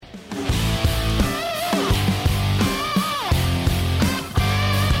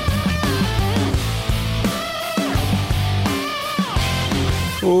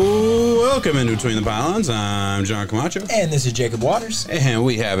Welcome in Between the Pylons. I'm John Camacho. And this is Jacob Waters. And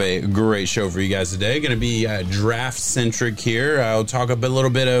we have a great show for you guys today. Going to be draft-centric here. I'll talk a little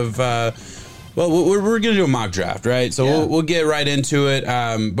bit of... we're going to do a mock draft, right? So we'll get right into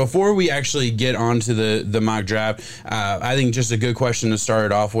it. Before we actually get onto the mock draft, I think just a good question to start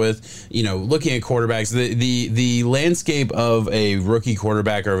it off with, looking at quarterbacks, the landscape of a rookie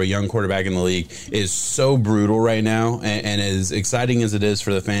quarterback or of a young quarterback in the league is so brutal right now, and as exciting as it is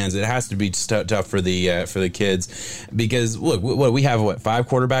for the fans, it has to be tough for the kids, because look, we have 5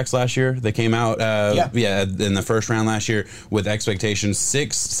 quarterbacks last year that came out in the first round last year with expectations.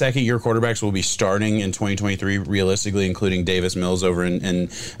 6 second-year quarterbacks will be starting in 2023, realistically, including Davis Mills over for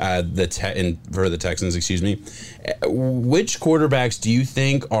the Texans. Excuse me. Which quarterbacks do you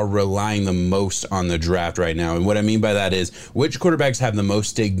think are relying the most on the draft right now? And what I mean by that is, which quarterbacks have the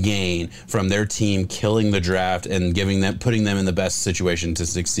most to gain from their team killing the draft and putting them in the best situation to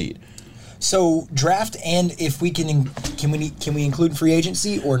succeed? So draft, and if we can we include free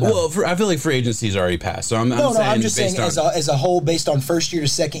agency or no? Well, I feel like free agency is already passed. So I'm just saying as a whole, based on first year to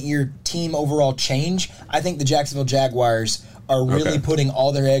second year team overall change, I think the Jacksonville Jaguars are really putting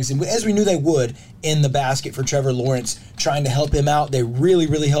all their eggs, as we knew they would, in the basket for Trevor Lawrence, trying to help him out. They really,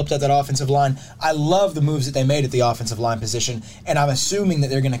 really helped out that offensive line. I love the moves that they made at the offensive line position, and I'm assuming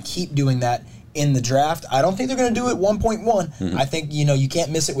that they're going to keep doing that in the draft. I don't think they're going to do it 1.1. Mm-hmm. I think, you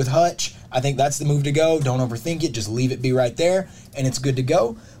can't miss it with Hutch. I think that's the move to go. Don't overthink it. Just leave it be right there, and it's good to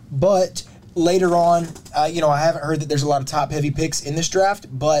go. But later on, I haven't heard that there's a lot of top-heavy picks in this draft,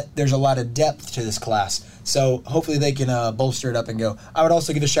 but there's a lot of depth to this class. So hopefully they can bolster it up and go. I would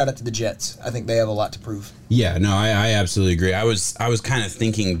also give a shout-out to the Jets. I think they have a lot to prove. Yeah, no, I absolutely agree. I was kind of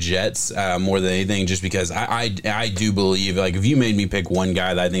thinking Jets more than anything, just because I do believe, like, if you made me pick one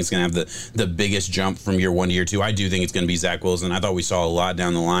guy that I think is going to have the biggest jump from year 1 to year 2, I do think it's going to be Zach Wilson. I thought we saw a lot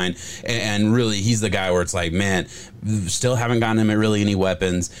down the line, and really he's the guy where it's like, man, still haven't gotten him at really any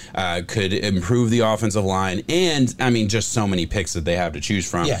weapons, could improve the offensive line, and I mean, just so many picks that they have to choose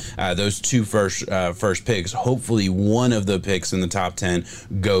from. Yeah. Those 2 first picks, hopefully one of the picks in the top 10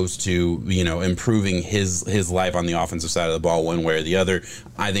 goes to improving his life on the offensive side of the ball one way or the other.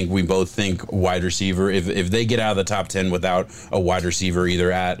 I think we both think wide receiver, if they get out of the top 10 without a wide receiver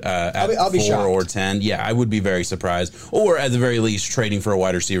either at I'll 4 or 10, I would be very surprised, or at the very least trading for a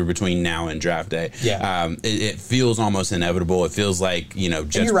wide receiver between now and draft day. It feels almost inevitable. It feels like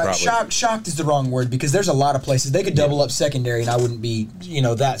Jets. And you're right. Shocked is the wrong word, because there's a lot of places they could double up secondary, and I wouldn't be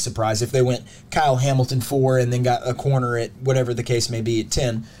that surprised if they went Kyle Hamilton 4 and then got a corner at whatever the case may be at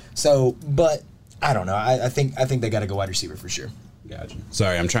 10. So, but I don't know. I think they got to go wide receiver for sure. Gotcha.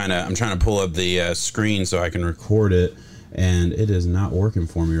 Sorry, I'm trying to pull up the screen so I can record it, and it is not working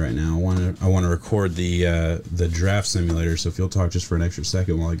for me right now. I want to record the draft simulator. So if you'll talk just for an extra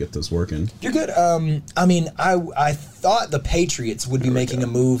second while I get this working. You're good. I thought the Patriots would be making a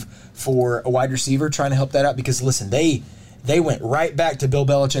move for a wide receiver, trying to help that out, because listen, they went right back to Bill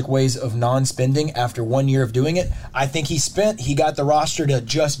Belichick ways of non-spending after 1 year of doing it. I think he got the roster to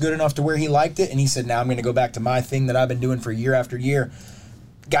just good enough to where he liked it, and he said, now I'm going to go back to my thing that I've been doing for year after year.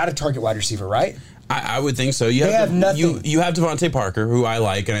 Got to target wide receiver, right? I would think so. You have Devontae Parker, who I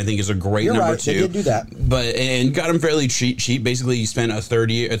like, and I think is a great number 2. They did do that, and got him fairly cheap. Basically, you spent a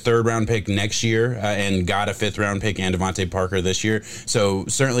third round pick next year, and got a 5th round pick and Devontae Parker this year. So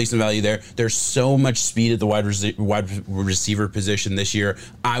certainly some value there. There's so much speed at the wide receiver position this year.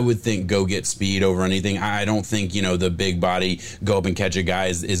 I would think go get speed over anything. I don't think the big body go up and catch a guy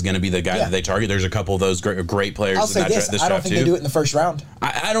is going to be the guy that they target. There's a couple of those great players. I'll say this I don't think they do it in the first round.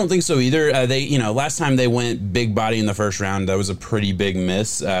 I don't think so either. Last time they went big body in the first round, that was a pretty big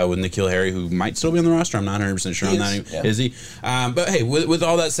miss with N'Keal Harry, who might still be on the roster. I'm not 100% sure on that. Is he? But hey, with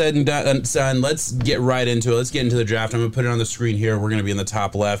all that said and done, let's get right into it. Let's get into the draft. I'm going to put it on the screen here. We're going to be in the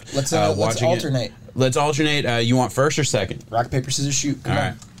top left. Let's alternate. Let's alternate. You want first or second? Rock, paper, scissors, shoot. Come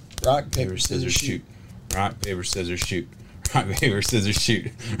on. Rock, paper, scissors, shoot. Rock, paper, scissors, shoot. Rock, paper, scissors,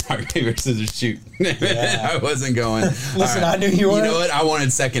 shoot. Rock, paper, scissors, shoot. I wasn't going. Listen, I knew you were. You know what? I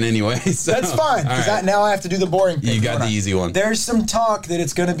wanted second anyway. So. That's fine, because now I have to do the boring thing. You got the easy one. There's some talk that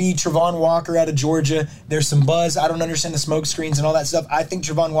it's going to be Travon Walker out of Georgia. There's some buzz. I don't understand the smoke screens and all that stuff. I think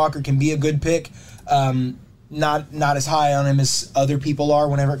Travon Walker can be a good pick. not as high on him as other people are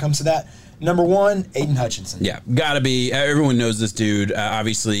whenever it comes to that. Number 1, Aiden Hutchinson. Yeah, gotta be. Everyone knows this dude.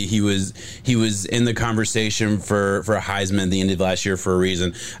 Obviously, he was in the conversation for a Heisman at the end of last year for a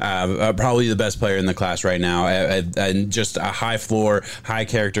reason. Probably the best player in the class right now, and just a high floor, high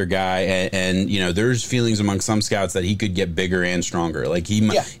character guy. And you know, there's feelings among some scouts that he could get bigger and stronger. Like he's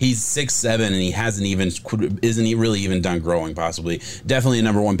 6'7", and he isn't really even done growing. Possibly, definitely a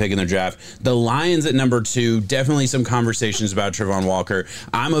number 1 pick in the draft. The Lions at number 2. Definitely some conversations about Travon Walker.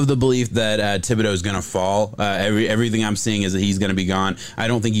 I'm of the belief that Thibodeau is going to fall. Everything I'm seeing is that he's going to be gone. I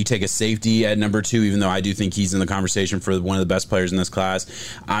don't think you take a safety at number 2, even though I do think he's in the conversation for one of the best players in this class.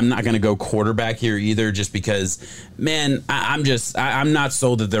 I'm not going to go quarterback here either, just because, man, I'm not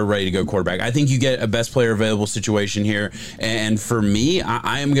sold that they're ready to go quarterback. I think you get a best player available situation here, and for me,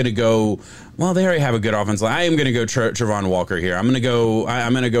 I am going to go. Well, they already have a good offense line. I am going to go Travon Walker here. I'm going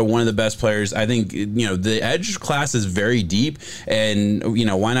to go one of the best players. I think, you know, the edge class is very deep, and you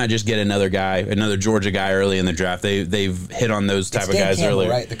know, why not just get another Georgia guy early in the draft? They've hit on those type of guys Campbell, earlier,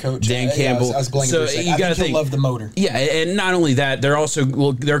 right? The coach, Dan Campbell. Yeah, I was blanking. So you got to think, love the motor. Yeah, and not only that, they're also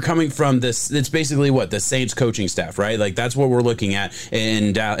they're coming from this. It's basically what the Saints coaching staff, right? Like that's what we're looking at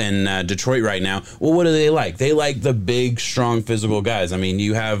in Detroit right now. Well, what do they like? They like the big, strong, physical guys. I mean,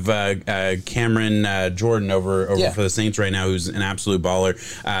 you have Cameron Jordan over for the Saints right now, who's an absolute baller.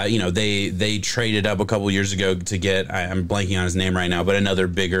 You know, they traded up a couple years ago to get, I'm blanking on his name right now, but another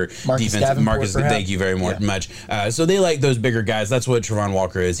bigger defensive Marcus. Thank you very much. So they like those bigger guys. That's what Travon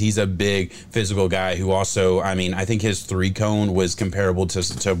Walker is. He's a big physical guy who also, I mean, I think his 3-cone was comparable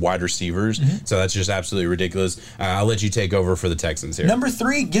to wide receivers. Mm-hmm. So that's just absolutely ridiculous. I'll let you take over for the Texans here. Number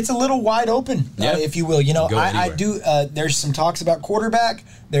 3 gets a little wide open, if you will. You know, I do. There's some talks about quarterback.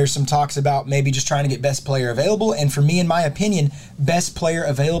 There's some talks about maybe just trying to get best player available. And for me, in my opinion, best player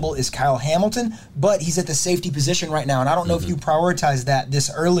available is Kyle Hamilton, but he's at the safety position right now. And I don't know if you prioritize that this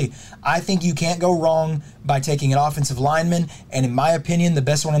early. I think you can't go wrong by taking an offensive lineman. And in my opinion, the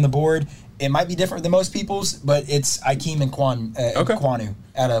best one on the board, it might be different than most people's, but it's Ikem Ekwonu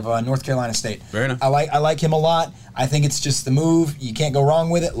out of North Carolina State. Fair enough. I like him a lot. I think it's just the move. You can't go wrong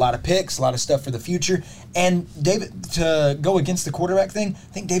with it. A lot of picks, a lot of stuff for the future. And David, to go against the quarterback thing,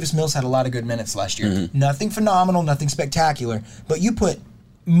 I think Davis Mills had a lot of good minutes last year. Mm-hmm. Nothing phenomenal, nothing spectacular, but you put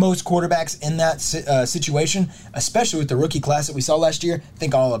most quarterbacks in that situation, especially with the rookie class that we saw last year, I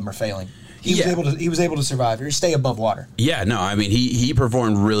think all of them are failing. He was able to survive or stay above water. Yeah, no, I mean he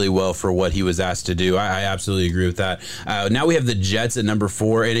performed really well for what he was asked to do. I absolutely agree with that. Now we have the Jets at number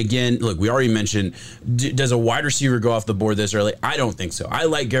 4, and again, look, we already mentioned, does a wide receiver go off the board this early? I don't think so. I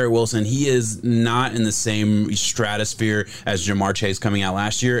like Garrett Wilson. He is not in the same stratosphere as Jamar Chase coming out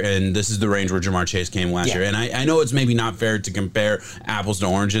last year, and this is the range where Jamar Chase came last year. And I know it's maybe not fair to compare apples to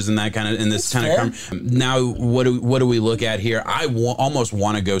oranges in that kind of Now, what do we look at here? I almost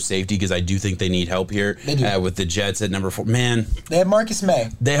want to go safety because I do think they need help here with the Jets at number 4. Man, they have Marcus May.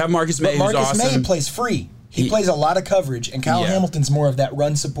 But Marcus May plays free. He plays a lot of coverage, and Kyle Hamilton's more of that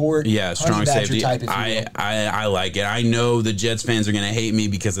run support, strong safety type. I like it. I know the Jets fans are going to hate me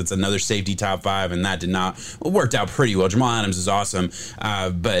because it's another safety top 5, and that worked out pretty well. Jamal Adams is awesome,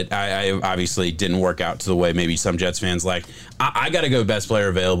 but I obviously didn't work out to the way maybe some Jets fans like. I got to go best player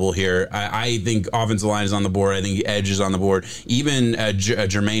available here. I think offensive line is on the board. I think edge is on the board. Even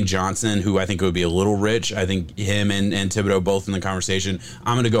Jermaine Johnson, who I think would be a little rich. I think him and Thibodeau both in the conversation.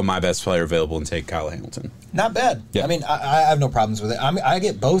 I'm going to go my best player available and take Kyle Hamilton. Not bad. Yeah. I mean, I have no problems with it. I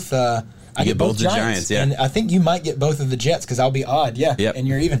get both. I get both the Giants, and I think you might get both of the Jets because I'll be odd, and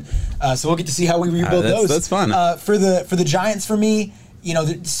you're even. So we'll get to see how we rebuild those. That's fun. For the Giants, for me, you know,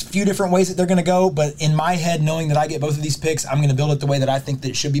 there's a few different ways that they're going to go, but in my head, knowing that I get both of these picks, I'm going to build it the way that I think that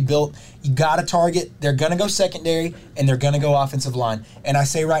it should be built. You got to target. They're going to go secondary, and they're going to go offensive line. And I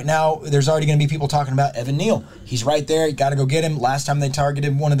say right now, there's already going to be people talking about Evan Neal. He's right there. You got to go get him. Last time they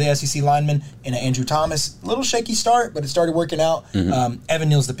targeted one of the SEC linemen in Andrew Thomas. A little shaky start, but it started working out. Mm-hmm. Evan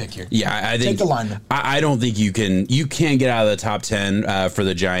Neal's the pick here. Yeah, I think take the lineman. I don't think you can get out of the top 10 for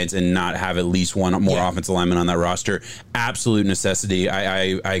the Giants and not have at least one more offensive lineman on that roster. Absolute necessity.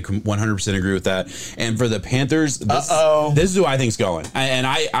 I 100% agree with that. And for the Panthers, this is who I think's going. And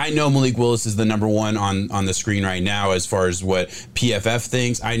I know Malik Willis is the number 1 on the screen right now as far as what PFF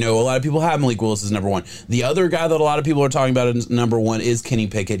thinks. I know a lot of people have Malik Willis as number 1. The other guy that a lot of people are talking about as number 1 is Kenny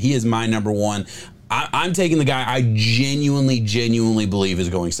Pickett. He is my number 1. I'm taking the guy I genuinely believe is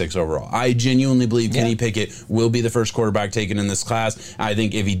going 6 overall. I genuinely believe Kenny Pickett will be the first quarterback taken in this class. I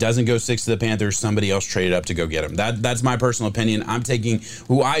think if he doesn't go 6 to the Panthers, somebody else traded up to go get him. That's my personal opinion. I'm taking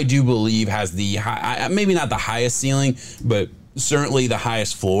who I do believe has the maybe not the highest ceiling, but certainly the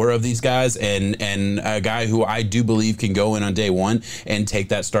highest floor of these guys, and a guy who I do believe can go in on day one and take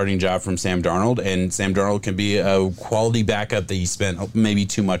that starting job from Sam Darnold, and Sam Darnold can be a quality backup that he spent maybe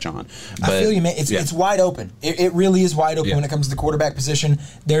too much on. But, I feel you, man. It's wide open. It really is wide open when it comes to the quarterback position.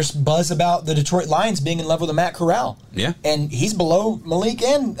 There's buzz about the Detroit Lions being in love with Matt Corral. Yeah. And he's below Malik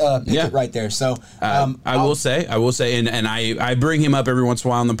and Pickett right there. So I will say, and I bring him up every once in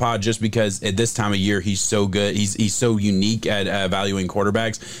a while on the pod just because at this time of year he's so good. He's so unique at evaluating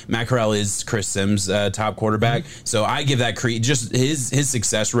quarterbacks. Matt Corral is Chris Sims' top quarterback, so I give that just his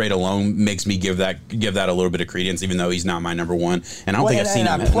success rate alone makes me give that a little bit of credence, even though he's not my number one. And I don't think I've seen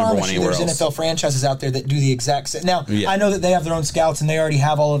him at number one anywhere else. There's NFL franchises out there that do the exact same. Now I know that they have their own scouts and they already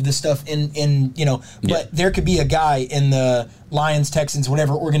have all of this stuff in but there could be a guy in the Lions, Texans,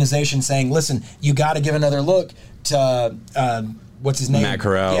 whatever organization saying, "Listen, you got to give another look to." What's his name? Matt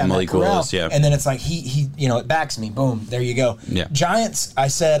Corral, Malik Willis, And then it's like he it backs me. Boom, there you go. Yeah. Giants, I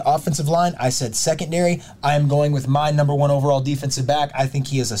said offensive line, I said secondary. I am going with my number one overall defensive back. I think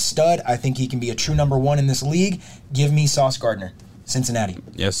he is a stud. I think he can be a true number one in this league. Give me Sauce Gardner. Cincinnati.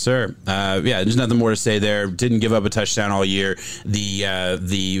 Yes, sir. There's nothing more to say there. Didn't give up a touchdown all year.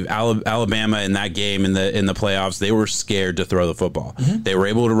 The Alabama in that game in the playoffs, they were scared to throw the football. Mm-hmm. They were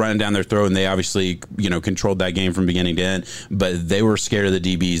able to run it down their throat, and they obviously controlled that game from beginning to end. But they were scared of the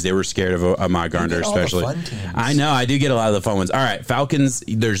DBs. They were scared of Ahmad Gardner, especially. I know. I do get a lot of the fun ones. All right, Falcons.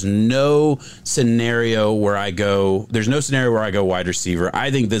 There's no scenario where I go wide receiver.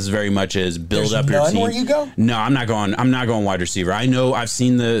 I think this very much is build up your team. Where you go? No, I'm not going wide receiver. I know I've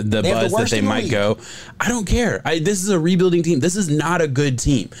seen the buzz that they might go. I don't care. This is a rebuilding team. This is not a good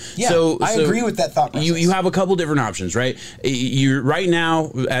team. Yeah, so I agree with that thought process. You have a couple different options, right? You're right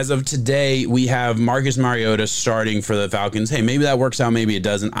now, as of today, we have Marcus Mariota starting for the Falcons. Hey, maybe that works out. Maybe it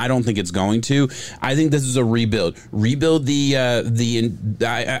doesn't. I don't think it's going to. I think this is a rebuild. Rebuild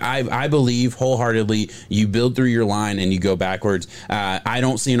I believe wholeheartedly you build through your line and you go backwards. I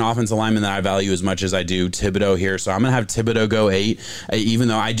don't see an offensive lineman that I value as much as I do Thibodeau here, so I'm going to have Thibodeau go 8. Even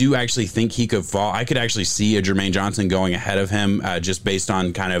though I do actually think he could fall. I could actually see a Jermaine Johnson going ahead of him just based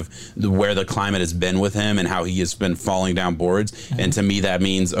on kind of where the climate has been with him and how he has been falling down boards. Mm-hmm. And to me, that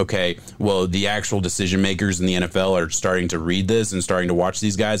means, okay, well, the actual decision makers in the NFL are starting to read this and starting to watch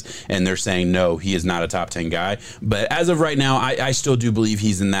these guys, and they're saying, no, he is not a top 10 guy. But as of right now, I still do believe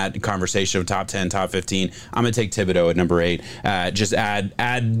he's in that conversation of top 10, top 15. I'm going to take Thibodeau at number 8. Just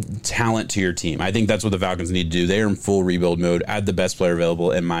add talent to your team. I think that's what the Falcons need to do. They are in full rebuild mode. Add the best player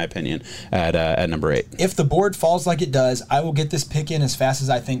available, in my opinion, at number 8. If the board falls like it does, I will get this pick in as fast as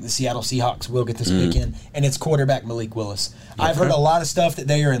I think the Seattle Seahawks will get this pick in, and it's quarterback Malik Willis. Okay. I've heard a lot of stuff that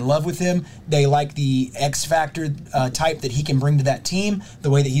they are in love with him. They like the X factor type that he can bring to that team, the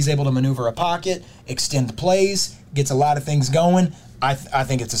way that he's able to maneuver a pocket, extend plays, gets a lot of things going. I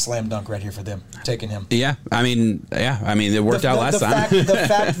think it's a slam dunk right here for them, taking him. Yeah, I mean, it worked out last time. The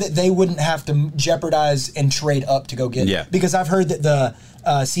fact that they wouldn't have to jeopardize and trade up to go get it. Because I've heard that the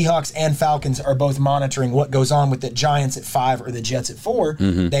Seahawks and Falcons are both monitoring what goes on with the Giants at 5 or the Jets at 4.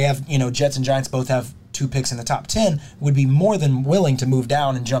 Mm-hmm. They have, Jets and Giants both have 2 picks in the top 10, would be more than willing to move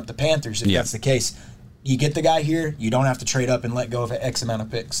down and jump the Panthers if that's the case. You get the guy here, you don't have to trade up and let go of X amount of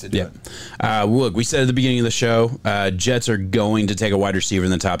picks to do it. Look, we said at the beginning of the show, Jets are going to take a wide receiver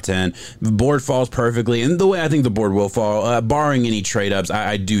in the top 10. The board falls perfectly, and the way I think the board will fall, barring any trade ups,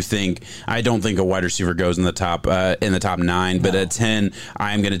 I don't think a wide receiver goes in the top 9. But at 10,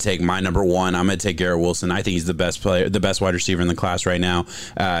 I am going to take my number 1. I'm going to take Garrett Wilson. I think he's the best wide receiver in the class right now,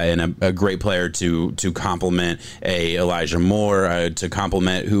 and a great player to complement Elijah Moore, to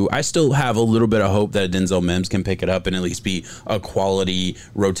complement who I still have a little bit of hope that Denzel Mims can pick it up and at least be a quality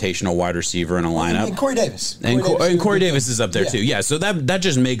rotational wide receiver in a lineup. And Corey Davis. And Corey Davis is up there too. Yeah, so that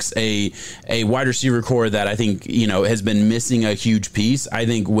just makes a wide receiver core that I think has been missing a huge piece. I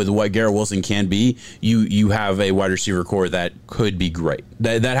think with what Garrett Wilson can be, you have a wide receiver core that could be great.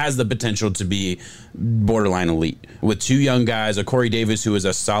 That has the potential to be borderline elite with 2 young guys, a Corey Davis who is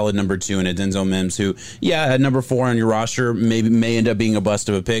a solid number 2 and a Denzel Mims who, at number 4 on your roster may end up being a bust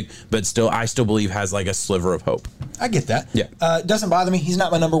of a pick, but I still believe has like a sliver of hope. I get that. Yeah. It doesn't bother me. He's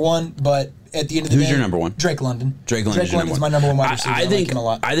not my number 1, but at the end of the day, who's your number 1? Drake London. Drake London's my number 1 wide receiver. I like him a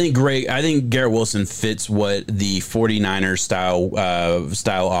lot. I think Garrett Wilson fits what the 49ers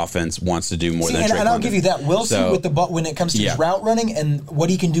style offense wants to do more than Drake London. And I'll give you that. Wilson with the when it comes to his route running and what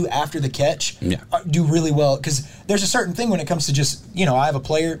he can do after the catch, do really well. Because there's a certain thing when it comes to just I have a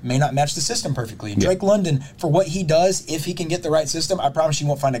player may not match the system perfectly. And Drake London, for what he does, if he can get the right system, I promise you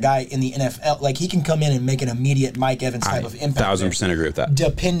won't find a guy in the NFL like he can come in and make an immediate Mike Evans type of impact. 1,000% agree with that.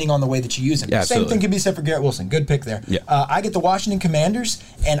 Depending on the way that you use season. Yeah, same thing can be said for Garrett Wilson. Good pick there. Yeah. I get the Washington Commanders,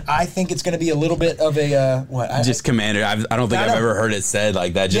 and I think it's going to be a little bit of a Commander. I don't think I've ever heard it said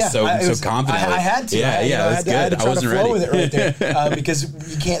like that. Just so confidently. I had to. Yeah, that's good. I had to try to flow with it right there because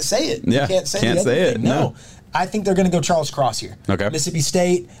you can't say it. Yeah, you can't say it. No. I think they're going to go Charles Cross here. Okay. Mississippi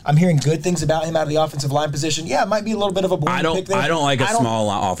State. I'm hearing good things about him out of the offensive line position. Yeah, it might be a little bit of a boring pick there. I don't like a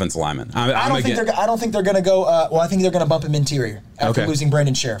small offensive lineman. I don't think they're going to go. I think they're going to bump him interior after losing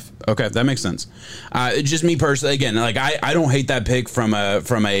Brandon Sheriff. Okay, that makes sense. Just me personally, again, like I don't hate that pick from a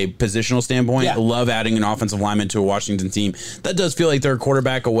positional standpoint. Yeah. I love adding an offensive lineman to a Washington team. That does feel like they're a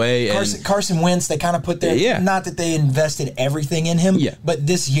quarterback away. Carson Wentz, they kind of put their not that they invested everything in him, but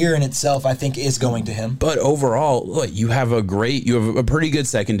this year in itself, I think, is going to him. But overall, look, you have a pretty good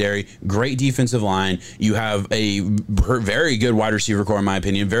secondary, great defensive line. You have a very good wide receiver core, in my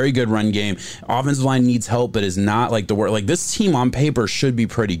opinion. Very good run game. Offensive line needs help, but is not like the worst. Like this team on paper should be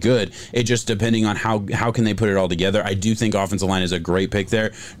pretty good. It just depending on how can they put it all together. I do think offensive line is a great pick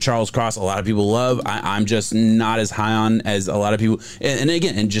there. Charles Cross, a lot of people love. I'm just not as high on as a lot of people. And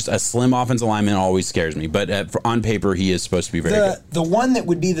again, just a slim offensive lineman always scares me. But on paper, he is supposed to be very good. The one that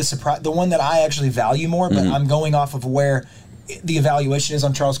would be the surprise, the one that I actually value more, but I'm going off of where the evaluation is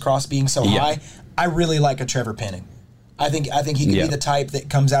on Charles Cross being so high. I really like a Trevor Penning. I think he could be the type that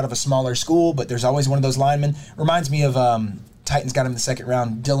comes out of a smaller school, but there's always one of those linemen. Reminds me of Titans got him in the second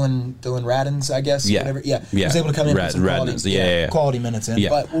round. Dylan Radins, I guess. Yeah. Whatever. Yeah. He was able to come in with some quality minutes in. Yeah.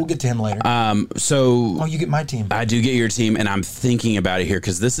 But we'll get to him later. You get my team. I do get your team, and I'm thinking about it here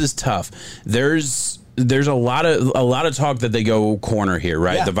because this is tough. There's a lot of talk that they go corner here,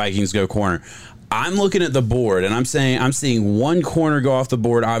 right? Yeah. The Vikings go corner. I'm looking at the board, and I'm seeing one corner go off the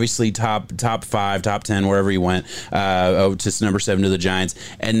board, obviously top 5, top 10, wherever he went, to number 7 to the Giants.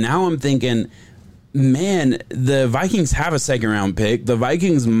 And now I'm thinking, man, the Vikings have a second-round pick. The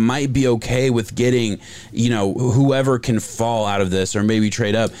Vikings might be okay with getting, whoever can fall out of this or maybe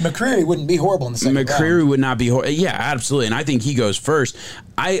trade up. McCreary wouldn't be horrible in the second round. McCreary would not be horrible. Yeah, absolutely. And I think he goes first.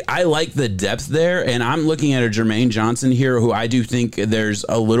 I like the depth there, and I'm looking at a Jermaine Johnson here, who I do think there's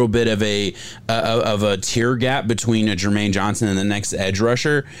a little bit of a tier gap between a Jermaine Johnson and the next edge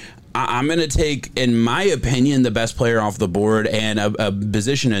rusher. I'm going to take, in my opinion, the best player off the board and a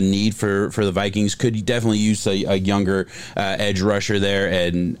position of need for the Vikings. Could definitely use a younger edge rusher there.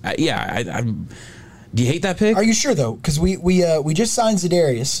 And do you hate that pick? Are you sure though? Because we just signed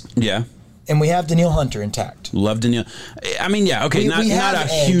Za'Darius. Yeah. And we have Danielle Hunter intact. Love Danielle. I mean, yeah, okay, not a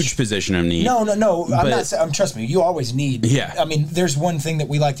huge position of need. No. I'm not saying. Trust me, you always need. Yeah. I mean, there's one thing that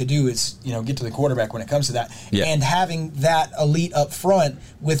we like to do is get to the quarterback when it comes to that, and having that elite up front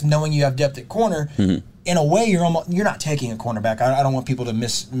with knowing you have depth at corner. Mm-hmm. In a way, you're not taking a cornerback. I don't want people to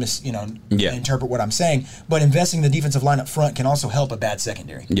interpret what I'm saying. But investing in the defensive line up front can also help a bad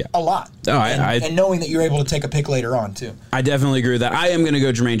secondary. Yeah. A lot. Oh, and knowing that you're able to take a pick later on too. I definitely agree with that. I am going to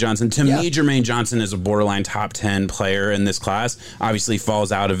go Jermaine Johnson. To me, Jermaine Johnson is a borderline top 10 player in this class. Obviously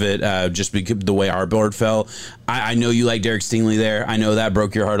falls out of it just because the way our board fell. I know you like Derek Stingley there. I know that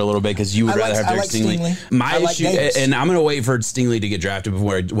broke your heart a little bit because you would rather have Derek Stingley. My issue, and I'm going to wait for Stingley to get drafted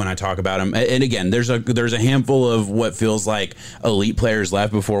when I talk about him. And again, there's a handful of what feels like elite players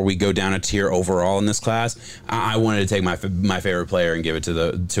left before we go down a tier overall in this class. I wanted to take my favorite player and give it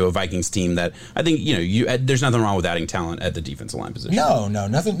to a Vikings team that I think there's nothing wrong with adding talent at the defensive line position. No,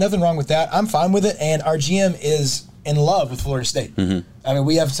 nothing wrong with that. I'm fine with it, and our GM is in love with Florida State. Mm-hmm. I mean,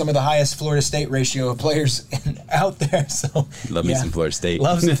 we have some of the highest Florida State ratio of players out there. So love me some Florida State.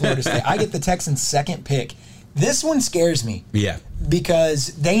 Loves some Florida State. I get the Texans' second pick. This one scares me. Yeah,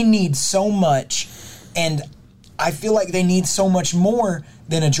 because they need so much. And I feel like they need so much more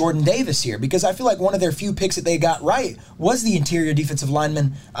than a Jordan Davis here, because I feel like one of their few picks that they got right was the interior defensive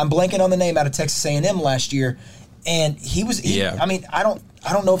lineman. I'm blanking on the name, out of Texas A&M last year, and he was. I mean, I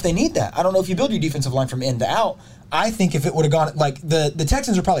don't know if they need that. I don't know if you build your defensive line from in to out. I think if it would have gone like the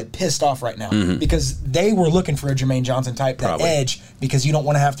Texans are probably pissed off right now because they were looking for a Jermaine Johnson type, that edge, because you don't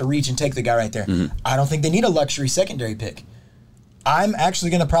want to have to reach and take the guy right there. Mm-hmm. I don't think they need a luxury secondary pick. I'm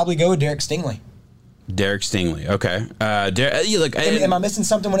actually going to probably go with Derek Stingley. Derek Stingley, okay. Am I missing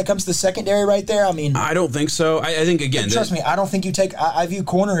something when it comes to the secondary right there? I mean, I don't think so. I think again, trust me, I don't think you take. I view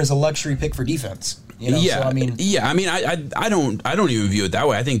corner as a luxury pick for defense. I don't even view it that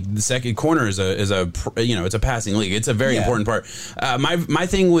way. I think the second corner is it's a passing league. It's a very important part. My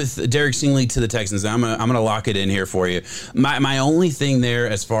thing with Derek Stingley to the Texans, I'm gonna lock it in here for you. My only thing there,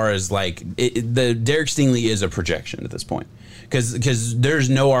 as far as the Derek Stingley is a projection at this point. because there's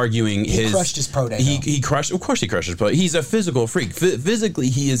no arguing he crushed his pro day. He crushed. Of course, he crushed his pro. He's a physical freak. Physically,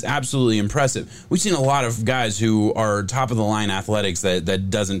 he is absolutely impressive. We've seen a lot of guys who are top of the line athletics that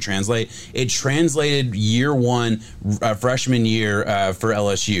doesn't translate. It translated year one, freshman year for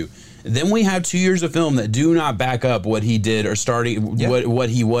LSU. Then we have 2 years of film that do not back up what he did or starting what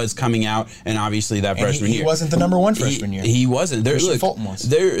he was coming out, and obviously that freshman year. He wasn't the number one freshman year. He wasn't. Fulton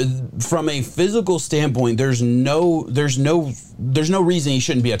was. From a physical standpoint, there's no reason he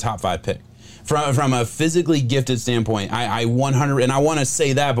shouldn't be a top 5 pick. From a physically gifted standpoint, I 100, and I want to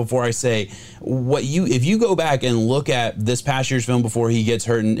say that before I say if you go back and look at this past year's film before he gets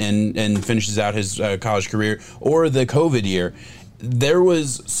hurt and finishes out his college career, or the COVID year, there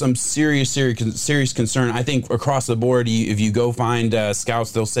was some serious concern. I think across the board, if you go find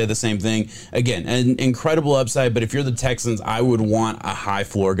scouts, they'll say the same thing. Again, an incredible upside, but if you're the Texans, I would want a high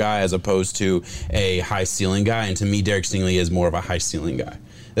floor guy as opposed to a high ceiling guy. And to me, Derek Stingley is more of a high ceiling guy.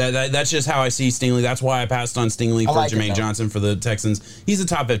 That's just how I see Stingley. That's why I passed on Stingley for Jermaine Johnson for the Texans. He's a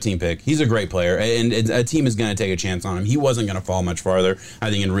top 15 pick. He's a great player, and a team is going to take a chance on him. He wasn't going to fall much farther, I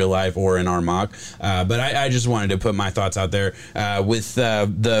think, in real life or in our mock. But I just wanted to put my thoughts out there. With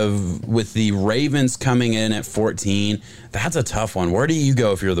the Ravens coming in at 14, that's a tough one. Where do you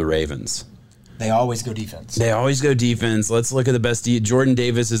go if you're the Ravens? They always go defense. Let's look at the best. Jordan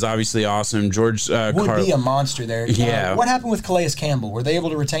Davis is obviously awesome. George would be a monster there. Yeah. What happened with Calais Campbell? Were they able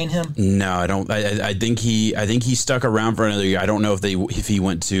to retain him? No, I don't. I think he stuck around for another year. I don't know if he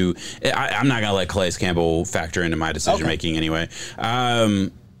went to. I'm not gonna let Calais Campbell factor into my decision making anyway.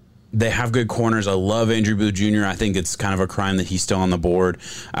 They have good corners. I love Andrew Booth Jr. I think it's kind of a crime that he's still on the board.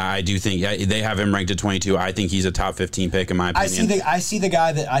 I do think they have him ranked at 22. I think he's a top 15 pick in my opinion. I see the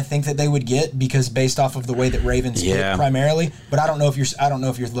guy that I think that they would get because based off of the way that Ravens pick primarily. But I don't know if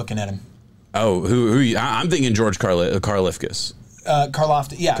you're looking at him. Oh, who? I'm thinking George Karlaftis.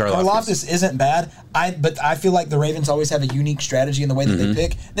 Karlaftis isn't bad. But I feel like the Ravens always have a unique strategy in the way that they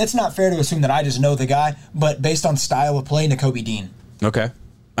pick. That's not fair to assume that I just know the guy, but based on style of play, Nakobe Dean. Okay.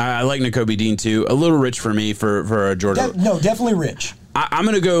 I like Nakobe Dean too. A little rich for me for Jordan. Definitely rich. I'm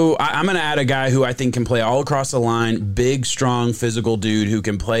gonna add a guy who I think can play all across the line. Big, strong, physical dude who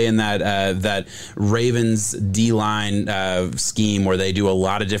can play in that Ravens D-line scheme where they do a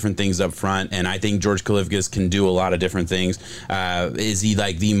lot of different things up front. And I think George Kalifkis can do a lot of different things. Is he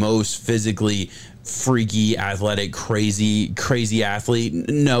like the most physically freaky, athletic, crazy athlete?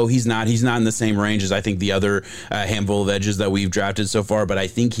 No, he's not. He's not in the same range as I think the other handful of edges that we've drafted so far. But I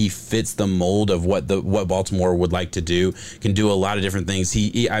think he fits the mold of what Baltimore would like to do. Can do a lot of different things.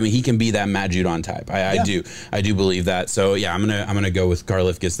 He can be that Matt Judon type. I do believe that. So yeah, I'm gonna go with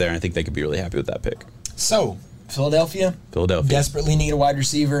Karlaftis there. And I think they could be really happy with that pick. So Philadelphia desperately need a wide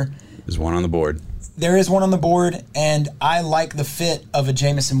receiver. There's one on the board. There is one on the board, and I like the fit of a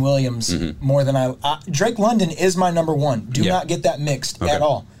Jameson Williams more than Drake London is my number one. Do not get that mixed at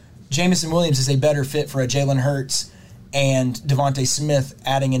all. Jameson Williams is a better fit for a Jalen Hurts and Devontae Smith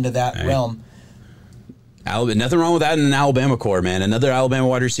adding into that realm. Nothing wrong with that in an Alabama core, man. Another Alabama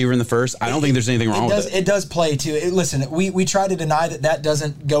wide receiver in the first. I don't think there's anything wrong with it. It does play, too. Listen, we try to deny that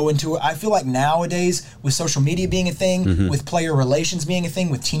doesn't go into it. I feel like nowadays, with social media being a thing, with player relations being a thing,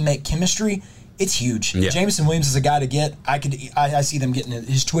 with teammate chemistry, it's huge. Yeah. Jameson Williams is a guy to get. I see them getting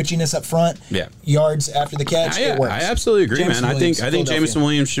his twitchiness up front. Yeah. Yards after the catch. It works. I absolutely agree, man. I think Jameson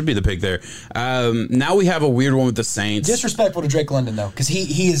Williams should be the pick there. Now we have a weird one with the Saints. Disrespectful to Drake London though, because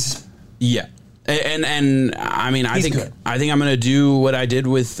he is. Yeah. And I mean, I think I'm going to do what I did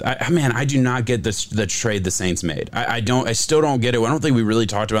with. I do not get the trade the Saints made. I still don't get it. I don't think we really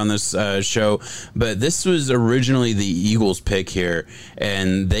talked about on this show, but this was originally the Eagles pick here,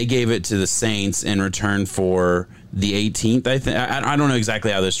 and they gave it to the Saints in return for the 18th. I don't know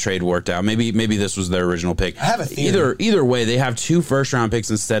exactly how this trade worked out. Maybe this was their original pick. I have a theory. Either way, they have 2 first-round picks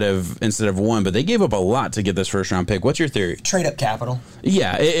instead of 1, but they gave up a lot to get this first-round pick. What's your theory? Trade up capital.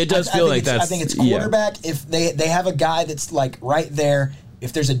 Yeah, it does feel like that. I think it's quarterback. Yeah. If they have a guy that's like right there,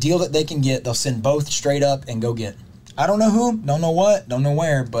 if there's a deal that they can get, they'll send both straight up and go get. I don't know who, don't know what, don't know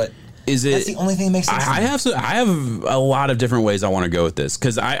where, but that's the only thing that makes sense. I have a lot of different ways I want to go with this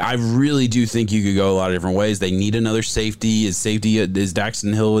because I really do think you could go a lot of different ways. They need another safety. Is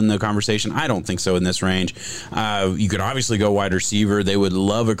Daxton Hill in the conversation? I don't think so in this range. You could obviously go wide receiver. They would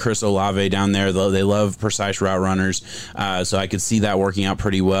love a Chris Olave down there. They love precise route runners, so I could see that working out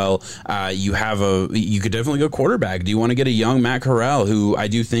pretty well. You could definitely go quarterback. Do you want to get a young Matt Corral who I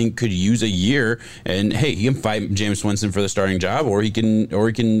do think could use a year? And hey, he can fight Jameis Winston for the starting job, or he can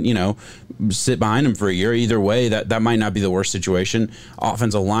sit behind him for a year. Either way, that might not be the worst situation.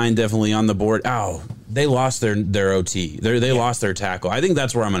 Offensive line definitely on the board. Oh, they lost their OT. They lost their tackle. I think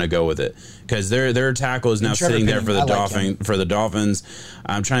that's where I'm going to go with it, because their tackle is now sitting there for the Dolphins.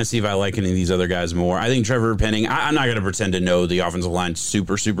 I'm trying to see if I like any of these other guys more. I think Trevor Penning. I'm not going to pretend to know the offensive line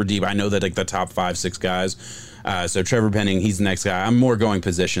super deep. I know that like the top 5-6 guys. So Trevor Penning, he's the next guy. I'm more going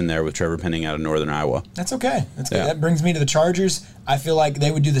position there with Trevor Penning out of Northern Iowa. That's okay. That's good. That brings me to the Chargers. I feel like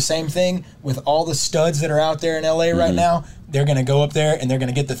they would do the same thing with all the studs that are out there in LA right now. They're going to go up there and they're going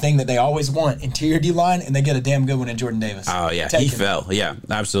to get the thing that they always want, interior D-line, and they get a damn good one in Jordan Davis. Oh, yeah. He fell. Yeah,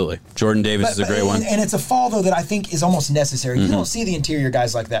 absolutely. Jordan Davis is a great one. And it's a fall, though, that I think is almost necessary. You don't see the interior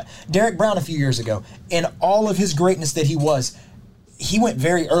guys like that. Derek Brown a few years ago, in all of his greatness that he went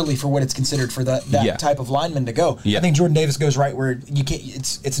very early for what it's considered for that type of lineman to go. Yeah. I think Jordan Davis goes right where you can't.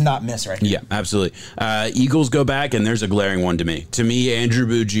 It's not miss right here. Yeah, absolutely. Eagles go back, and there's a glaring one to me. To me, Andrew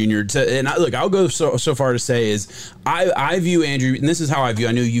Booth Jr. I'll go so far to say is I view Andrew, and this is how I view.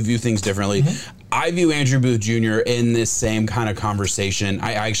 I know you view things differently. I view Andrew Booth Jr. in this same kind of conversation.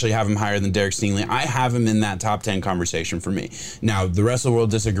 I actually have him higher than Derek Stingley. I have him in that top 10 conversation for me. Now, the rest of the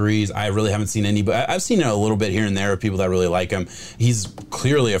world disagrees. I really haven't seen any, but I've seen it a little bit here and there of people that really like him. He's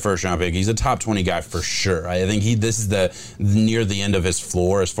clearly a first-round pick. He's a top 20 guy for sure. I think this is near the end of his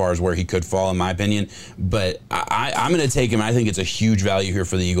floor as far as where he could fall, in my opinion. But I'm going to take him. I think it's a huge value here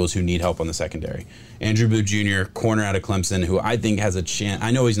for the Eagles, who need help on the secondary. Andrew Booth Jr., corner out of Clemson, who I think has a chance.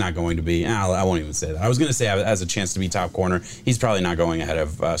 I know he's not going to be. I won't even say that. I was going to say has a chance to be top corner. He's probably not going ahead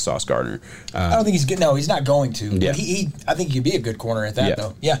of Sauce Gardner. I don't think he's good. No, he's not going to. Yeah. But I think he'd be a good corner at that,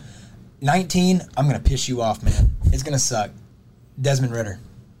 though. Yeah. 19, I'm going to piss you off, man. It's going to suck. Desmond Ridder.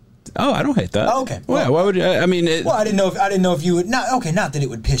 Oh, I don't hate that. Oh, okay. Well, why would you? I mean, I didn't know if you would. Not that it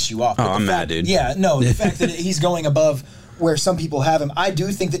would piss you off. Oh, I'm mad, dude. Yeah, no, the fact that he's going above where some people have him. I do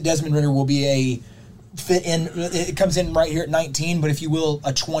think that Desmond Ridder will be a fit in. It comes in right here at 19, but if you will,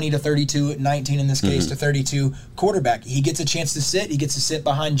 a 20 to 32 at 19 in this case to 32 quarterback. He gets a chance to sit. He gets to sit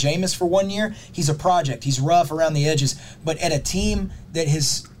behind Jameis for 1 year. He's a project. He's rough around the edges, but at a team that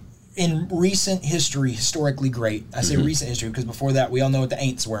has, in recent history, historically great. I say recent history because before that, we all know what the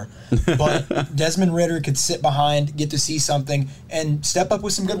ain'ts were. But Desmond Ridder could sit behind, get to see something, and step up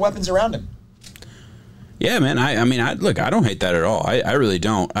with some good weapons around him. Yeah, man. I mean, look, I don't hate that at all. I really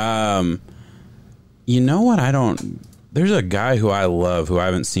don't. You know what? There's a guy who I love who I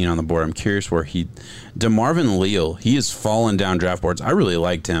haven't seen on the board. I'm curious where DeMarvin Leal. He has fallen down draft boards. I really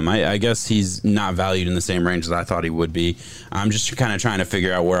liked him. I guess he's not valued in the same range as I thought he would be. I'm just kind of trying to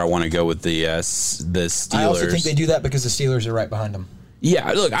figure out where I want to go with the Steelers. I also think they do that because the Steelers are right behind them.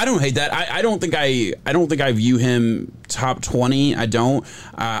 Yeah, look, I don't hate that. I don't think I view him top 20. I don't.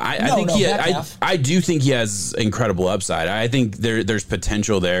 I do think he has incredible upside. I think there's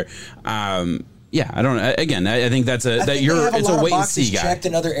potential there. Yeah, I don't. Again, I think it's a wait and see guy. Checked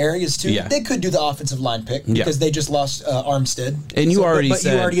in other areas too. Yeah. They could do the offensive line pick because they just lost Armstead. And you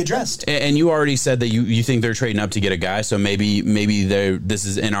already addressed. And you already said that you think they're trading up to get a guy. So maybe this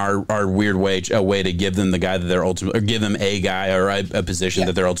is in our weird way a way to give them the guy that they're ultimately, or give them a guy or a position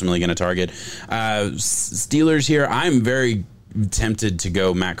that they're ultimately going to target. Steelers here. I'm very tempted to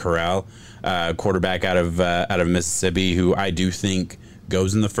go Matt Corral, quarterback out of Mississippi, who I do think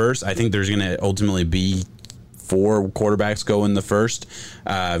goes in the first. I think there's going to ultimately be 4 quarterbacks go in the first,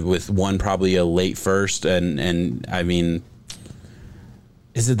 with one probably a late first. And I mean,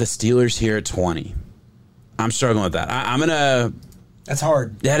 is it the Steelers here at 20? I'm struggling with that. I'm going to... That's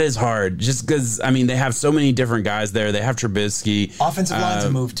hard. That is hard. Just because, I mean, they have so many different guys there. They have Trubisky. Offensive line's a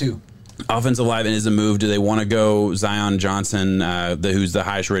move, too. Offensive line is a move. Do they want to go Zion Johnson, who's the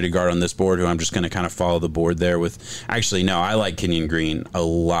highest rated guard on this board, who I'm just going to kind of follow the board there with? Actually, no, I like Kenyon Green a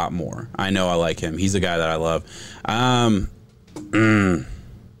lot more. I know I like him. He's a guy that I love.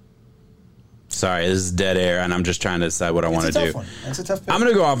 Sorry, this is dead air, and I'm just trying to decide what I want to do. That's a tough pick. I'm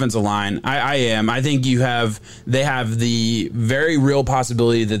going to go offensive line. I am. I think they have the very real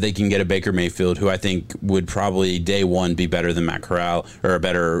possibility that they can get a Baker Mayfield, who I think would probably day one be better than Matt Corral, or a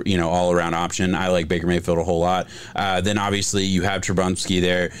better, all-around option. I like Baker Mayfield a whole lot. Then obviously you have Trubisky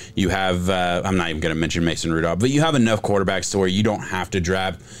there. You have I'm not even going to mention Mason Rudolph, but you have enough quarterbacks to where you don't have to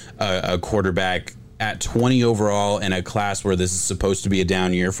draft a quarterback at 20 overall in a class where this is supposed to be a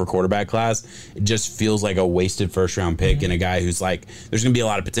down year for quarterback class. It just feels like a wasted first-round pick and a guy who's like, there's going to be a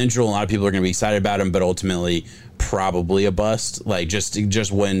lot of potential. A lot of people are going to be excited about him, but ultimately probably a bust. Like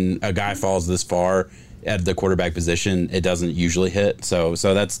just when a guy falls this far at the quarterback position, it doesn't usually hit. So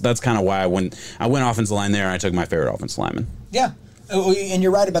that's kind of why I went offensive line there, and I took my favorite offensive lineman. Yeah. And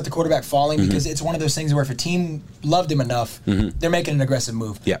you're right about the quarterback falling because it's one of those things where if a team loved him enough, they're making an aggressive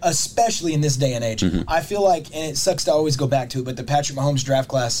move, especially in this day and age. I feel like, and it sucks to always go back to it, but the Patrick Mahomes draft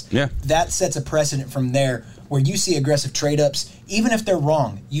class, that sets a precedent from there where you see aggressive trade-ups, even if they're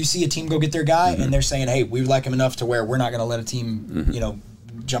wrong. You see a team go get their guy, and they're saying, hey, we like him enough to where we're not going to let a team,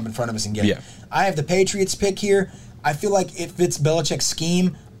 jump in front of us and get him. I have the Patriots pick here. I feel like it fits Belichick's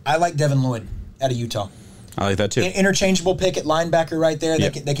scheme. I like Devin Lloyd out of Utah. I like that too. Interchangeable pick at linebacker right there.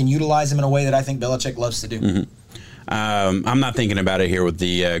 They can utilize him in a way that I think Belichick loves to do. I'm not thinking about it here with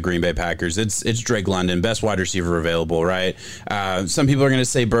the Green Bay Packers. It's Drake London, best wide receiver available, right? Some people are going to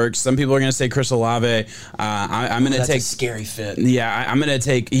say Burks. Some people are going to say Chris Olave. I'm going to take a scary fit. Yeah, I'm going to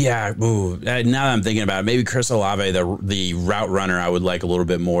take. Yeah, now that I'm thinking about it, maybe Chris Olave, the route runner, I would like a little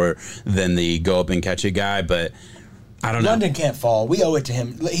bit more than the go up and catch it guy, but. I don't know. London can't fall. We owe it to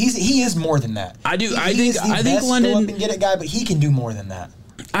him. He is more than that. I do. I think London go up and get it guy, but he can do more than that.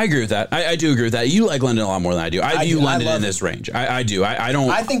 I agree with that. I do agree with that. You like London a lot more than I do. I view London in this range. I do. I don't.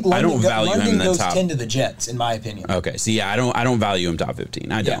 I think London, I don't value London him in the goes top 10 to the Jets, in my opinion. Okay. So yeah, I don't value him top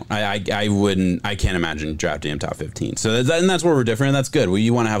 15. I don't. I wouldn't. I can't imagine drafting him top 15. So that's where we're different. And that's good. Well,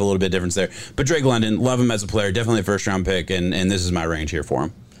 you want to have a little bit of difference there. But Drake London, love him as a player. Definitely a first round pick. And this is my range here for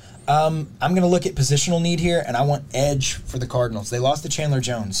him. I'm going to look at positional need here, and I want edge for the Cardinals. They lost to Chandler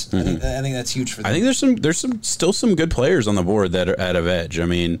Jones. I think that's huge for them. I think there's still some good players on the board that are out of edge. I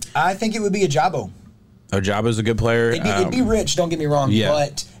mean, I think it would be Ajabo. Ajabo's a good player. It'd be Rich. Don't get me wrong. Yeah.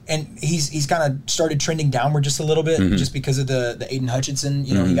 But he's kind of started trending downward just a little bit, just because of the Aiden Hutchinson.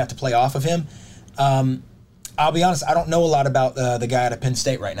 He got to play off of him. I'll be honest. I don't know a lot about the guy out of Penn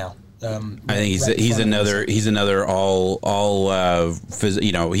State right now. I think he's another he's another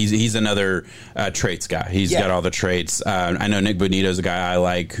traits guy. He's got all the traits. I know Nick Bonito's a guy I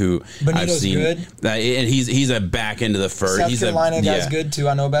like who I've seen. Good. And he's a back into the first. South Carolina guy's good too.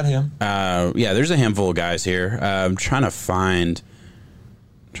 I know about him. There's a handful of guys here. I'm trying to find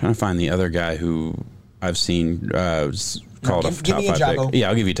the other guy who I've seen. Called a top 5 pick. Yeah,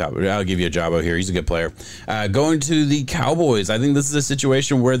 I'll give you Ajabo here. He's a good player. Going to the Cowboys, I think this is a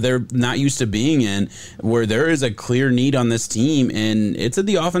situation where they're not used to being in, where there is a clear need on this team, and it's at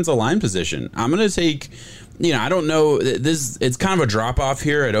the offensive line position. I'm going to take. I don't know. It's kind of a drop off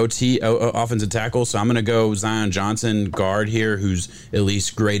here at OT, offensive tackle. So I'm going to go Zion Johnson, guard here, who's at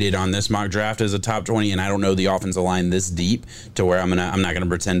least graded on this mock draft as a top 20. And I don't know the offensive line this deep to where I'm not going to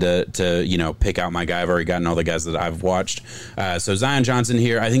pretend to pick out my guy. I've already gotten all the guys that I've watched. So Zion Johnson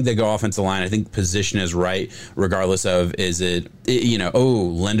here. I think they go offensive line. I think position is right, regardless of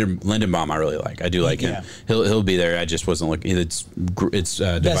Lindenbaum. I really like. I do like him. He'll be there. I just wasn't looking. It's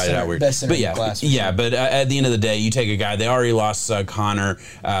divided out weird. But yeah. But at the end of the day, you take a guy. They already lost Connor.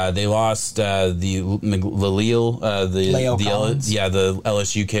 They lost the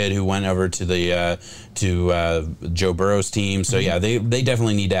LSU kid who went over to the Joe Burrow's team. So they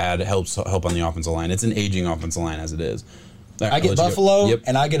definitely need to add help on the offensive line. It's an aging offensive line as it is. Right, I get Buffalo,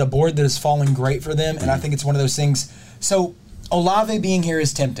 and I get a board that is falling great for them, and I think it's one of those things. So Olave being here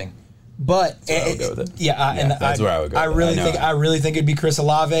is tempting, but I would go with it. That's where I would go. I really think it'd be Chris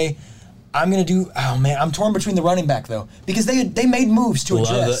Olave. I'm going to do. Oh man, I'm torn between the running back though, because they made moves to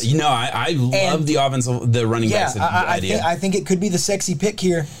address. I love the running backs idea. I think it could be the sexy pick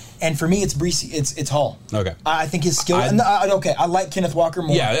here, and for me, it's Breece. It's Hall. Okay. I think his skill. I like Kenneth Walker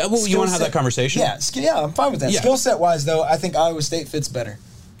more. Yeah. Well, you want to have that conversation? Yeah. I'm fine with that. Yeah. Skill set wise, though, I think Iowa State fits better.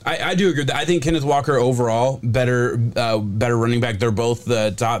 I do agree with that. I think Kenneth Walker overall better running back. They're both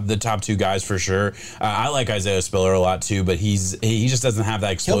the top two guys for sure. I like Isaiah Spiller a lot too, but he just doesn't have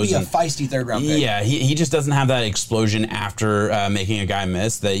that explosion. He'll be a feisty third round pick. Yeah, he just doesn't have that explosion after making a guy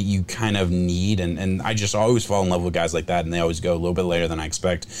miss that you kind of need. And I just always fall in love with guys like that, and they always go a little bit later than I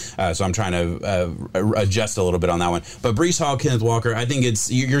expect. So I'm trying to adjust a little bit on that one. But Breece Hall, Kenneth Walker, I think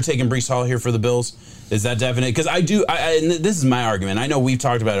you're taking Breece Hall here for the Bills. Is that definite? Because and this is my argument. I know we've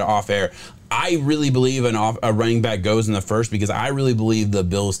talked about it off air. I really believe a running back goes in the first because I really believe the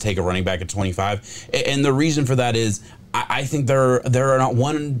Bills take a running back at 25. And the reason for that is I think they're not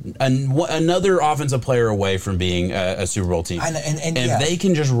another offensive player away from being a Super Bowl team. And if they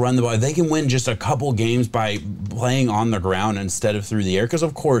can just run the ball, they can win just a couple games by playing on the ground instead of through the air. Because,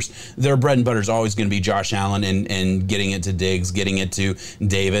 of course, their bread and butter is always going to be Josh Allen and getting it to Diggs, getting it to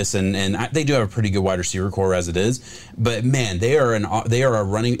Davis. And they do have a pretty good wide receiver core as it is. But, man, they are a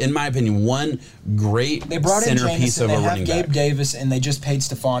running, in my opinion, one great centerpiece of a running back. Gabe Davis, and they just paid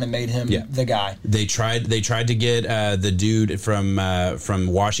Stephon and made him the guy. They tried to get the dude from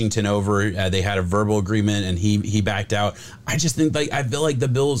Washington over. They had a verbal agreement, and he backed out. I just think I feel like the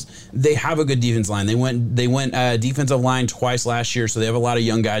Bills, they have a good defense line. They went defensive line twice last year, so they have a lot of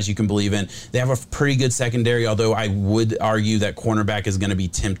young guys you can believe in. They have a pretty good secondary, although I would argue that cornerback is going to be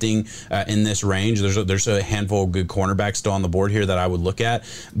tempting in this range. There's a handful of good cornerbacks still on the board here that I would look at.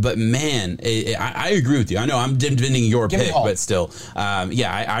 But man, I agree with you. I know I'm defending your pick, but still,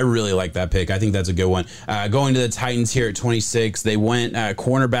 I really like that pick. I think that's a good one. Going to the Titans here at 26, they went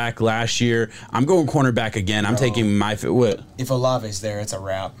cornerback last year. I'm going cornerback again. I'm taking my what? If Olave's there, it's a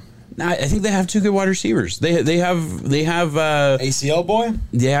wrap. I think they have two good wide receivers. They have ACL boy.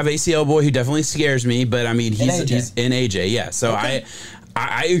 They have ACL boy who definitely scares me, but I mean he's in AJ. Yeah, so okay.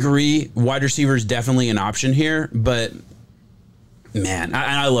 I agree. Wide receiver is definitely an option here, but man,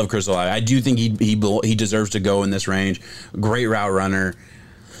 I love Chris Olave. I do think he deserves to go in this range. Great route runner.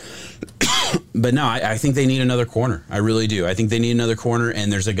 But no, I think they need another corner. I really do. I think they need another corner,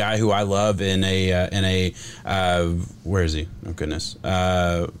 and there's a guy who I love in a where is he? Oh goodness.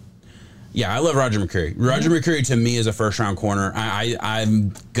 I love Roger McCreary. Roger McCreary to me is a first round corner.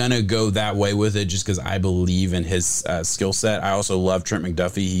 I'm gonna go that way with it just because I believe in his skill set. I also love Trent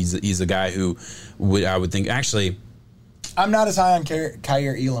McDuffie. He's a guy who I would think actually. I'm not as high on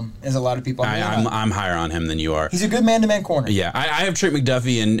Kaiir Elam as a lot of people. I'm higher on him than you are. He's a good man-to-man corner. Yeah, I have Trent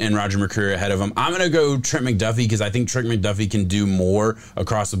McDuffie and Roger McCreary ahead of him. I'm going to go Trent McDuffie because I think Trent McDuffie can do more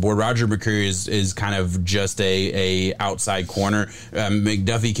across the board. Roger McCreary is kind of just a outside corner.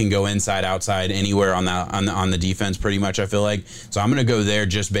 McDuffie can go inside, outside, anywhere on the defense pretty much, I feel like. So I'm going to go there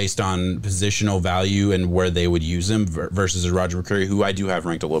just based on positional value and where they would use him versus Roger McCreary, who I do have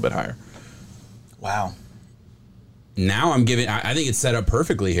ranked a little bit higher. Wow. Now I think it's set up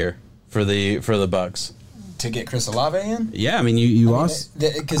perfectly here for the Bucks to get Chris Olave in. Yeah, I mean you lost.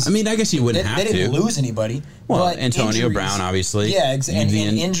 I guess you wouldn't have to. They didn't lose anybody. Well, Antonio Brown, obviously. Yeah, and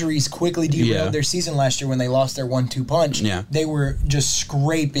injuries quickly derailed their season last year when they lost their 1-2 punch. Yeah. They were just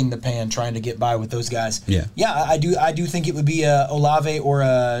scraping the pan trying to get by with those guys. Yeah. Yeah, I do think it would be Olave or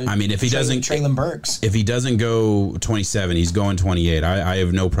if he doesn't Treylon Burks. If he doesn't go 27, he's going 28. I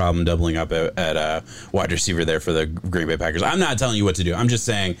have no problem doubling up at wide receiver there for the Green Bay Packers. I'm not telling you what to do. I'm just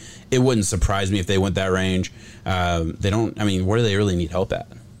saying it wouldn't surprise me if they went that range. They don't. I mean, where do they really need help at?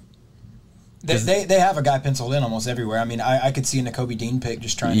 They have a guy penciled in almost everywhere. I mean, I could see a Nakobe Dean pick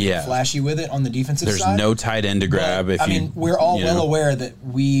just trying to get flashy with it on the defensive side. There's no tight end to grab. But, we're all well aware that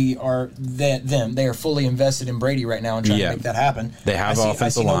they are fully invested in Brady right now and trying to make that happen. They have offensive line. I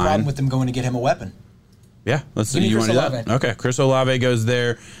see no problem with them going to get him a weapon. Yeah, let's see. You want to do that? Okay, Chris Olave goes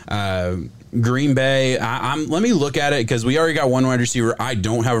there. Green Bay. Let me look at it because we already got one wide receiver. I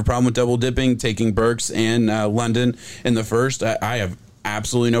don't have a problem with double dipping, taking Burks and London in the first. I have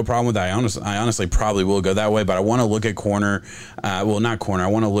absolutely no problem with that. I honestly probably will go that way, but I want to look at corner. Not corner. I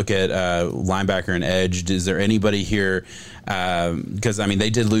want to look at linebacker and edge. Is there anybody here? Because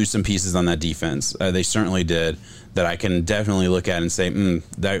they did lose some pieces on that defense. They certainly did. That I can definitely look at and say,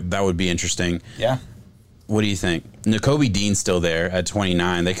 that would be interesting. Yeah. What do you think? Nakobe Dean's still there at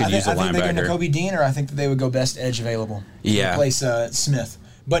 29. They could use a linebacker. I think they go Nakobe Dean, or I think that they would go best edge available. Yeah. Replace Smith.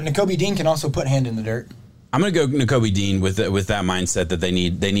 But Nakobe Dean can also put hand in the dirt. I'm going to go Nakobe Dean with that mindset that they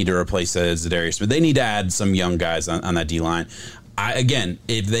need to replace Zadarius Smith. They need to add some young guys on that D-line. Again,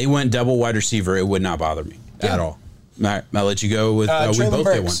 if they went double wide receiver, it would not bother me at all. All right, I'll let you go with we both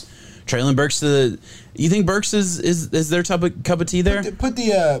get one. Treylon Burks. You think Burks is their cup of tea there? Put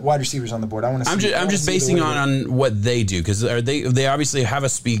the wide receivers on the board. I want to. I'm just basing on what they do because they obviously have a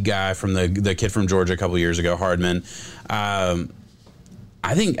speed guy from the kid from Georgia a couple years ago, Hardman. I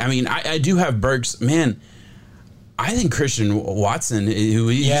do have Burks. Man, I think Christian Watson, who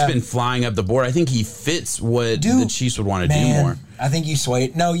he's been flying up the board, I think he fits what the Chiefs would want to do more. I think you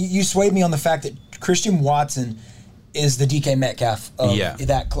swayed. No, you swayed me on the fact that Christian Watson is the DK Metcalf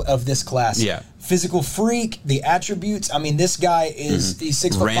of this class. Yeah. Physical freak, the attributes. I mean, this guy is he's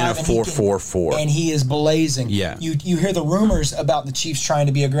 6'5" ran a 4.44, and he is blazing. Yeah. You hear the rumors about the Chiefs trying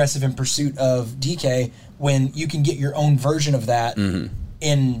to be aggressive in pursuit of DK when you can get your own version of that.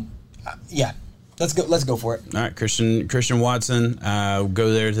 Let's go for it. All right, Christian Watson,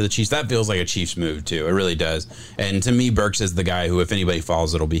 go there to the Chiefs. That feels like a Chiefs move too. It really does. And to me, Burks is the guy who, if anybody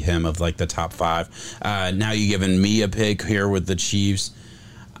falls, it'll be him of like the top 5. Now you giving me a pick here with the Chiefs.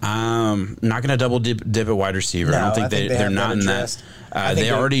 Not going to double dip at wide receiver. No, I don't think they're not in that.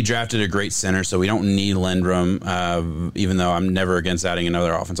 They already drafted a great center, so we don't need Lindrum. Even though I'm never against adding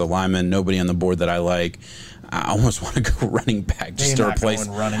another offensive lineman, nobody on the board that I like. I almost want to go running back just to replace.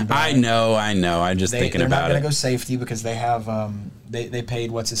 I know. I'm just thinking about it. They're not going to go safety because they have they paid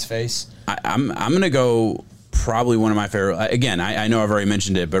what's his face. I'm going to go. probably one of my favorite. Again, I know I've already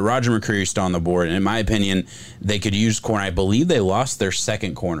mentioned it, but Roger McCreary is still on the board. And in my opinion, they could use corner. I believe they lost their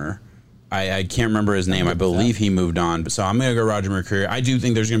second corner. I can't remember his name. I believe he moved on. But so I'm going to go Roger McCreary. I do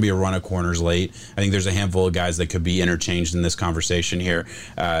think there's going to be a run of corners late. I think there's a handful of guys that could be interchanged in this conversation here.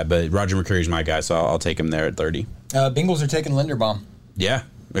 But Roger McCreary's my guy, so I'll take him there at 30. Bengals are taking Linderbaum. Yeah,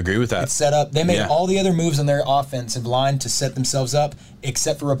 agree with that. It's set up. They made all the other moves on their offensive line to set themselves up,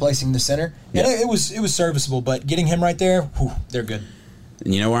 except for replacing the center. And it was serviceable, but getting him right there, they're good.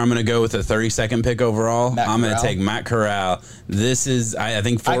 And you know where I'm going to go with the 32nd pick overall? I'm going to take Matt Corral. This is, I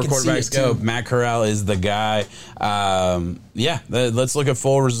think, four quarterbacks go. Matt Corral is the guy. Let's look at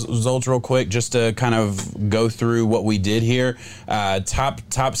full results real quick just to kind of go through what we did here.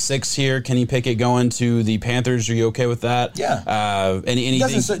 Top 6 here. Kenny Pickett going to the Panthers. Are you okay with that? Yeah.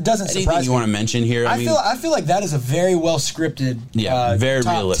 Anything surprise you want to mention here? I feel like that is a very well scripted. Very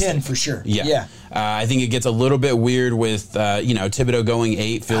top realistic. 10 for sure. Yeah. I think it gets a little bit weird with Thibodeau going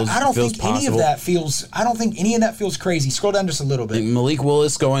 8 feels I don't feels think possible. I don't think any of that feels crazy. Scroll down just a little bit. Malik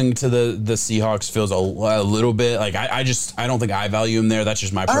Willis going to the Seahawks feels a little bit like I don't think I value him there. That's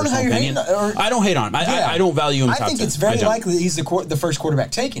just my personal opinion. I don't hate on him. I don't value him. I think it's very likely that he's the first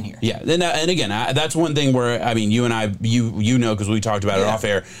quarterback taken here. Yeah, and again, that's one thing where you and I, you know, because we talked about it off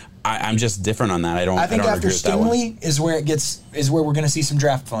air. I'm just different on that. I think after Stingley is where we're going to see some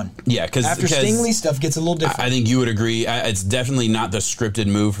draft fun. Yeah, because Stingley stuff gets a little different. I think you would agree. It's definitely not the scripted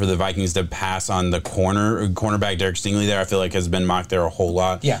move for the Vikings to pass on the cornerback Derek Stingley. There, I feel like has been mocked there a whole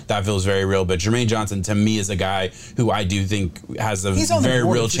lot. Yeah, that feels very real. But Jermaine Johnson to me is a guy who I do think has a very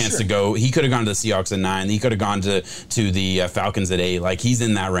real chance to go. He could have gone to the Seahawks at 9. He could have gone to the Falcons at 8. Like he's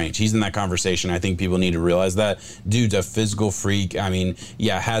in that range. He's in that conversation. I think people need to realize that dude's a physical freak. I mean,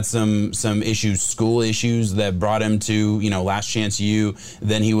 had some issues, school issues that brought him to Last Chance U.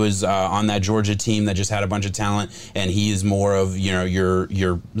 Then he was on that Georgia team that just had a bunch of talent, and he is more of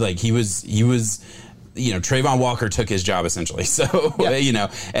your like he was. Trayvon Walker took his job essentially. So, and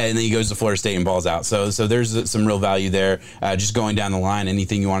then he goes to Florida State and balls out. So there's some real value there. Just going down the line,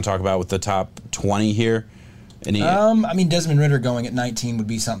 anything you want to talk about with the top 20 here? Desmond Ridder going at 19 would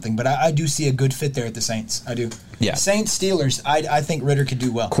be something, but I do see a good fit there at the Saints. I do. Yeah. Saints, Steelers, I think Ridder could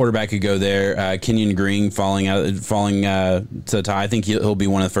do well. Quarterback could go there. Kenyon Green falling to the top. I think he'll be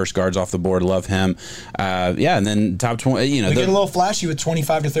one of the first guards off the board. Love him. And then top 20. We get a little flashy with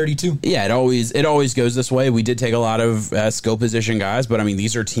 25 to 32. Yeah, it always goes this way. We did take a lot of skill position guys, but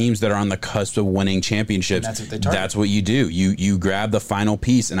these are teams that are on the cusp of winning championships. And that's what they target. That's what you do. You grab the final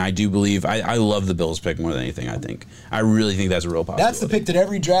piece, and I do believe I love the Bills pick more than anything. I really think that's a real possibility. That's the pick that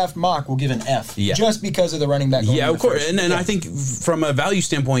every draft mock will give an F, just because of the running back. Yeah, of course. And I think from a value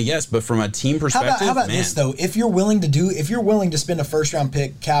standpoint, yes, but from a team perspective, how about this though? If you're willing to spend a first round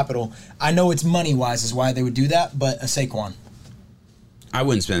pick capital, I know it's money wise is why they would do that, but a Saquon. I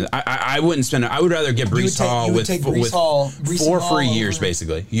wouldn't spend it. I wouldn't spend it. I would rather get Breece Hall with 4 free years,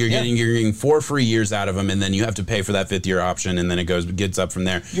 basically. You're getting 4 free years out of him, and then you have to pay for that 5th year option, and then it gets up from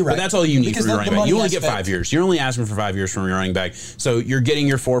there. You're right. But that's all you need from your running back. You only get 5 years. You're only asking for 5 years from your running back. So you're getting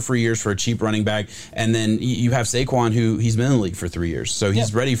your 4 free years for a cheap running back, and then you have Saquon, who he's been in the league for 3 years, so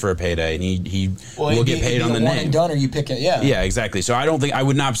he's ready for a payday, and he will get paid on the name. And done, or you pick it. Yeah, exactly. So I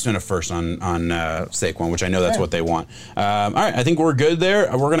would not spend a first on Saquon, which I know that's what they want. All right, I think we're good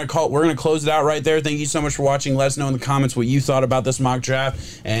there. We're gonna close it out right there. Thank you so much for watching. Let us know in the comments what you thought about this mock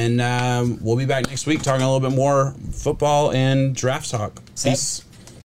draft, and we'll be back next week talking a little bit more football and draft talk. Peace.